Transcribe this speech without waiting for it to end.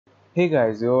Hey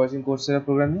guys, you are watching Coursera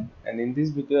Programming, and in this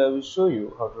video I will show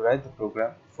you how to write the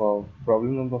program for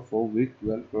problem number 4 week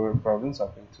 12 problem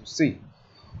solving through C.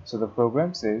 So the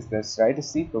program says, let's write a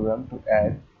C program to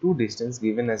add two distance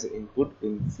given as an input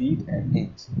in feet and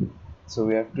inch. So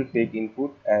we have to take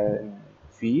input and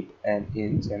feet and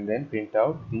inch and then print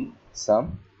out the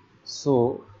sum.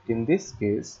 So in this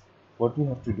case what we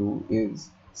have to do is,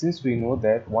 since we know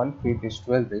that 1 feet is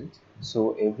 12 inch,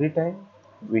 so every time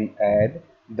we add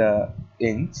the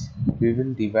inch we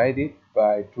will divide it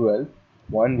by 12.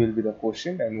 One will be the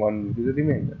quotient and one will be the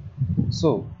remainder.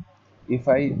 So if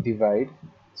I divide,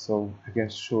 so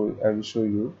I will show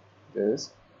you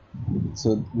this.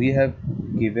 So we have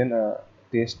given a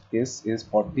test case is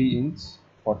 40 inch,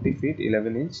 40 feet,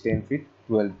 11 inch, 10 feet,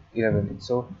 12, 11 inch.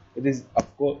 So it is,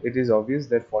 of course, it is obvious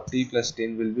that 40 plus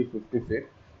 10 will be 50 feet.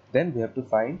 Then we have to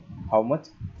find how much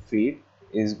feet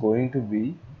is going to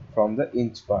be from the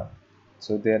inch part.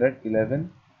 So there are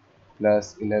 11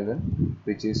 plus 11,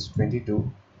 which is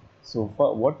 22. So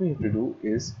for what we have to do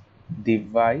is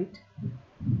divide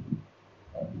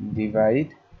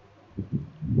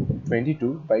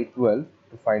 22 by 12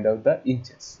 to find out the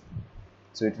inches.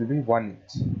 So it will be 1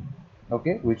 inch,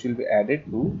 okay, which will be added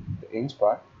to the inch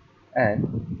part,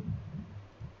 and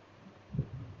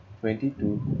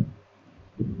 22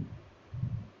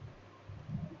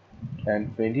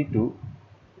 and 22,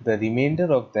 the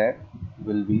remainder of that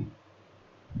will be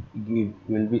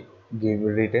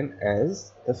written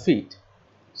as the feet.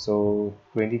 So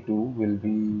 22 will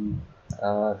be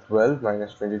 12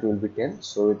 minus 22 will be 10,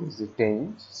 so it is the 10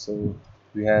 inch. So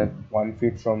we have 1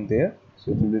 feet from there, so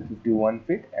it will be 51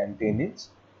 feet, and 10 inch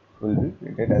will be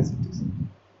printed as it is.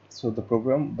 So the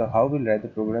how we'll write the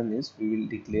program is, we will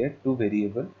declare two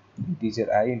variable, integer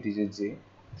I, integer j.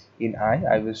 In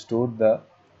I will store the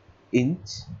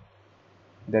inch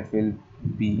that will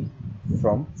be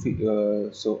from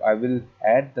so I will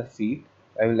add the feet,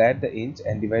 I will add the inch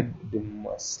and divide the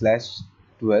slash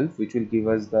 12, which will give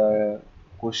us the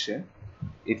quotient.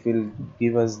 It will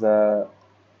give us the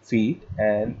feet,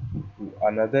 and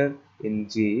another in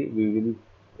j we will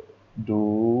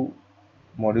do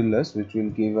modulus, which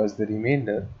will give us the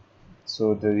remainder.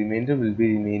 So the remainder will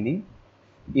be remaining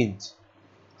inch.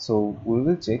 So we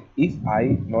will check if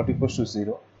I not equals to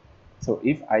 0. So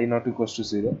if I not equals to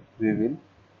 0, we will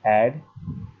add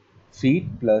feet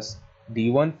plus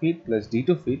d1 feet plus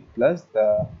d2 feet plus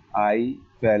the I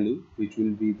value, which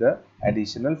will be the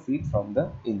additional feet from the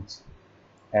inch,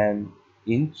 and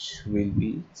inch will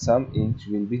be, some inch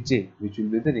will be j, which will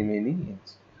be the remaining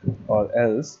inch. Or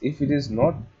else if it is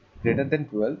not greater than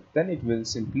 12, then it will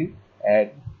simply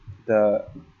add the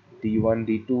d1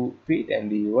 d2 feet and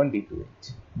d1 d2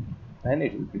 inch, and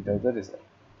it will be the result.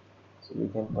 So we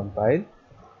can compile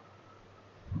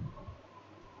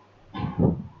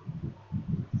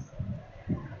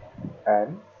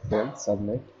and then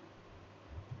submit.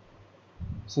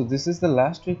 So this is the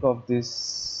last week of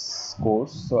this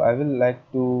course, so I will like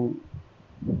to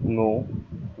know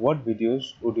what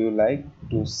videos would you like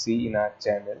to see in our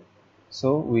channel,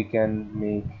 so we can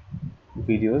make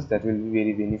videos that will be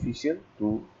very beneficial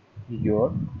to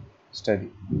your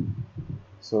study.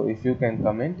 So if you can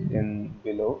comment in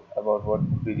below about what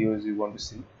videos you want to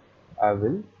see, I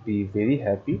will be very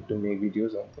happy to make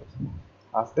videos on this.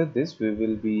 After this we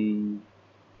will be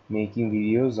making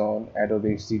videos on Adobe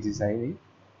XD designing,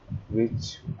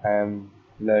 which I am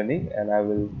learning, and I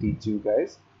will teach you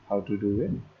guys how to do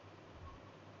it.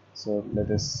 So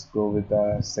let us go with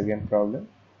the second problem,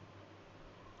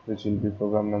 which will be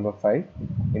program number 5,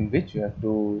 in which you have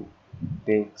to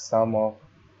take sum of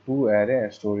two array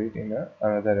and store it in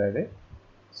another array.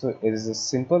 So it is a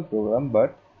simple program,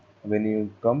 but when you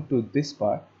come to this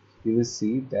part, you will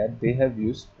see that they have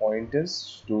used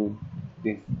pointers to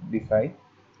define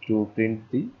to print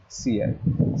the CI,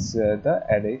 so the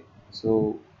array.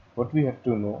 So what we have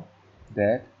to know,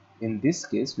 that in this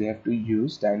case we have to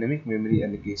use dynamic memory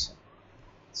allocation.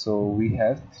 So we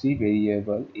have three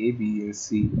variable a, b and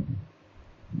c,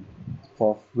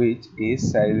 for which a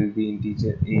size will be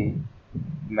integer a,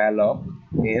 malloc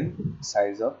n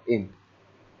size of int,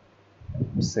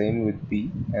 same with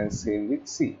b and same with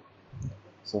c.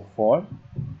 So for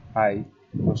I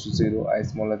equals to 0, I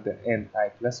smaller than n, I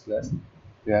plus plus,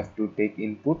 we have to take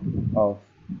input of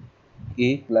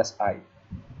a plus I.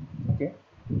 Okay,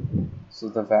 so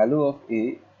the value of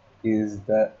a is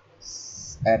the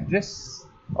address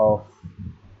of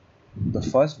the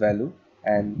first value,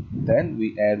 and then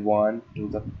we add 1 to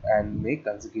the and make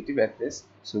consecutive address,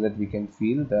 so that we can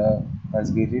fill the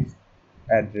consecutive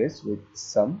address with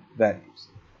some values.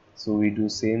 So we do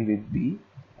same with b,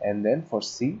 and then for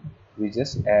c we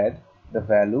just add the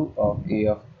value of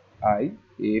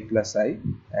a plus I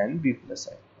and b plus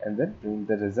I, and then print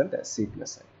the result as c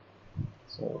plus I.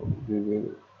 So we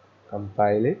will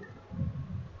compile it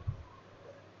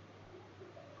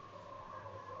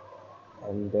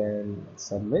and then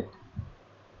submit,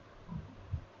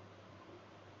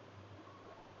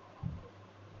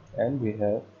 and we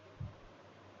have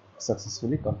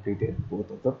successfully completed both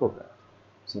of the programs.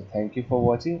 So thank you for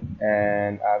watching,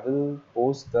 and I will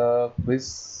post the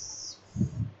quiz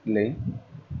link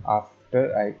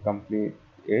after I complete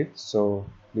it. So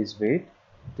please wait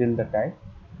till the time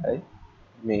I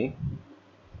make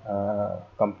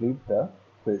complete the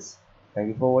quiz. Thank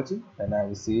you for watching, and I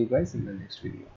will see you guys in the next video.